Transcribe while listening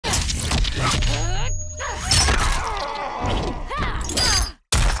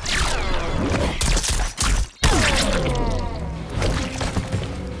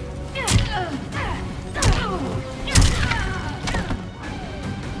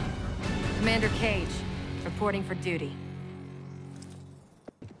Commander Cage, reporting for duty.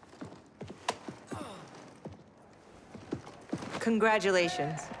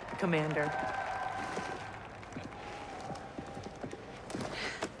 Congratulations, Commander.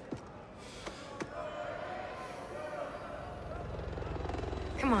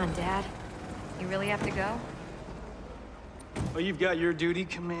 Come on, Dad. You really have to go? Well, you've got your duty,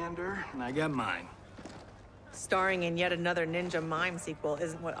 Commander, and I got mine. Starring in yet another Ninja Mime sequel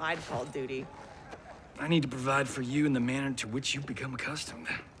isn't what I'd call duty. I need to provide for you in the manner to which you've become accustomed.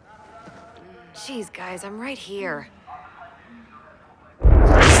 Jeez, guys, I'm right here.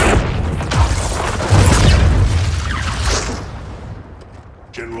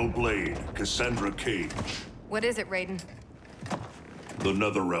 General Blade, Cassandra Cage. What is it, Raiden? The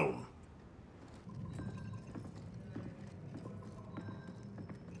Netherrealm.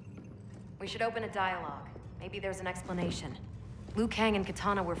 We should open a dialogue. Maybe there's an explanation. Liu Kang and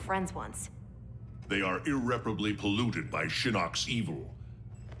Katana were friends once. They are irreparably polluted by Shinnok's evil.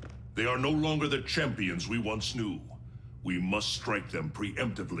 They are no longer the champions we once knew. We must strike them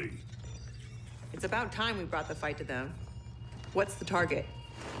preemptively. It's about time we brought the fight to them. What's the target?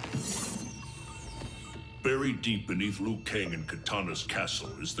 Buried deep beneath Liu Kang and Katana's castle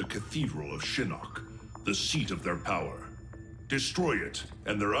is the Cathedral of Shinnok, the seat of their power. Destroy it,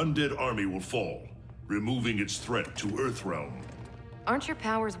 and their undead army will fall, removing its threat to Earthrealm. Aren't your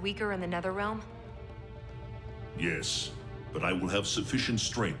powers weaker in the Netherrealm? Yes, but I will have sufficient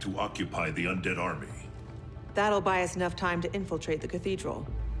strength to occupy the undead army. That'll buy us enough time to infiltrate the cathedral.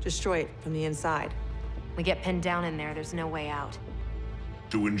 Destroy it from the inside. We get pinned down in there, there's no way out.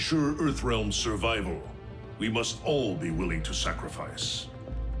 To ensure Earthrealm's survival, we must all be willing to sacrifice.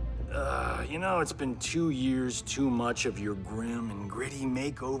 You know, it's been 2 years too much of your grim and gritty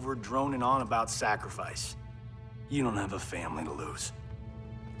makeover droning on about sacrifice. You don't have a family to lose.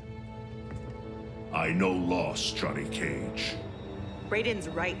 I know loss, Johnny Cage. Raiden's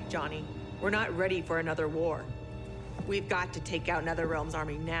right, Johnny. We're not ready for another war. We've got to take out Netherrealm's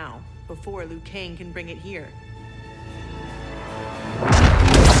army now, before Liu Kang can bring it here.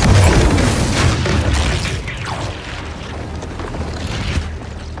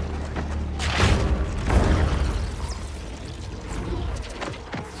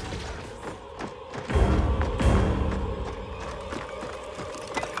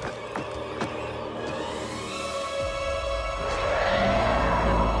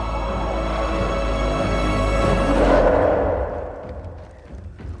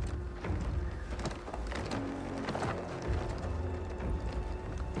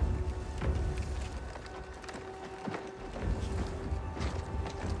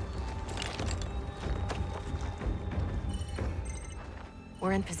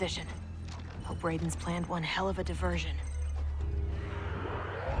 We're in position. Hope Raiden's planned one hell of a diversion.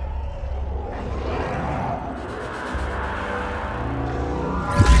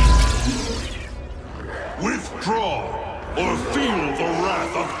 Withdraw, or feel the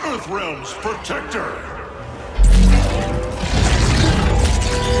wrath of Earthrealm's protector!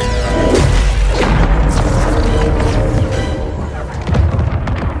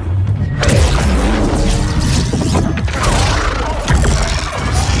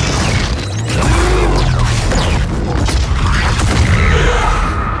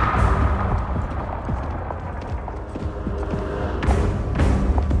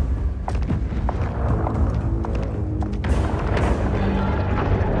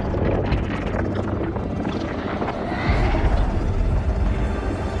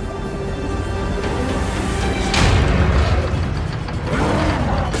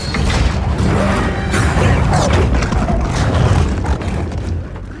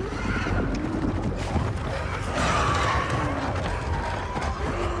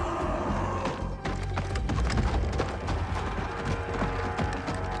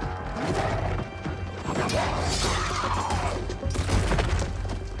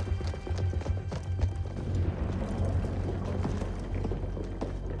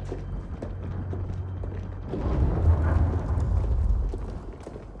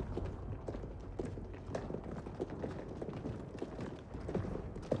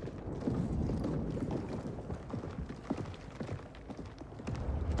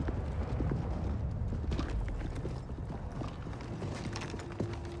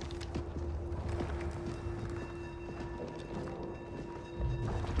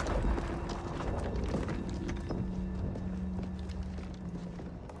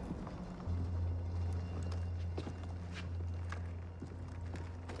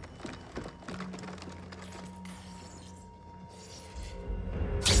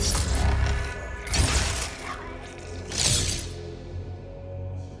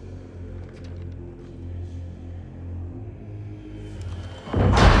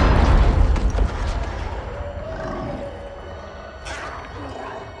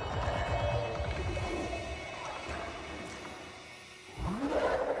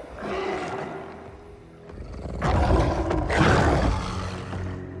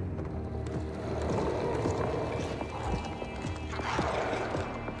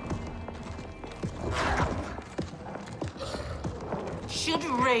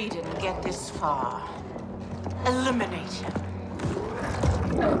 Raiden get this far? Eliminate him.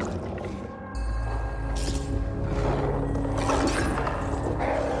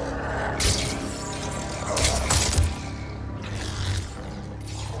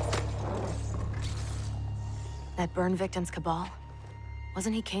 That burn victim's Cabal?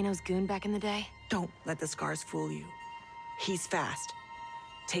 Wasn't he Kano's goon back in the day? Don't let the scars fool you. He's fast.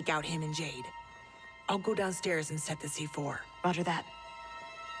 Take out him and Jade. I'll go downstairs and set the C4. Roger that.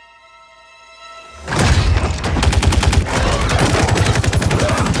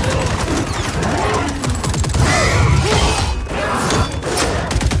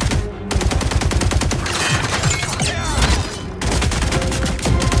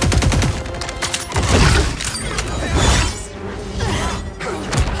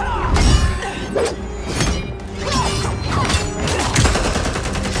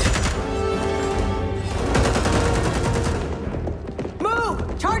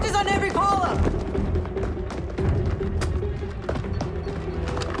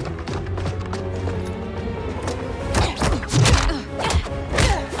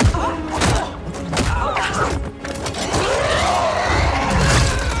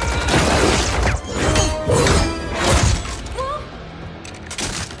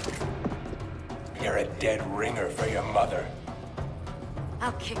 Dead ringer for your mother.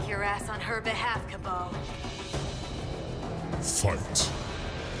 I'll kick your ass on her behalf, Cabal. Fight.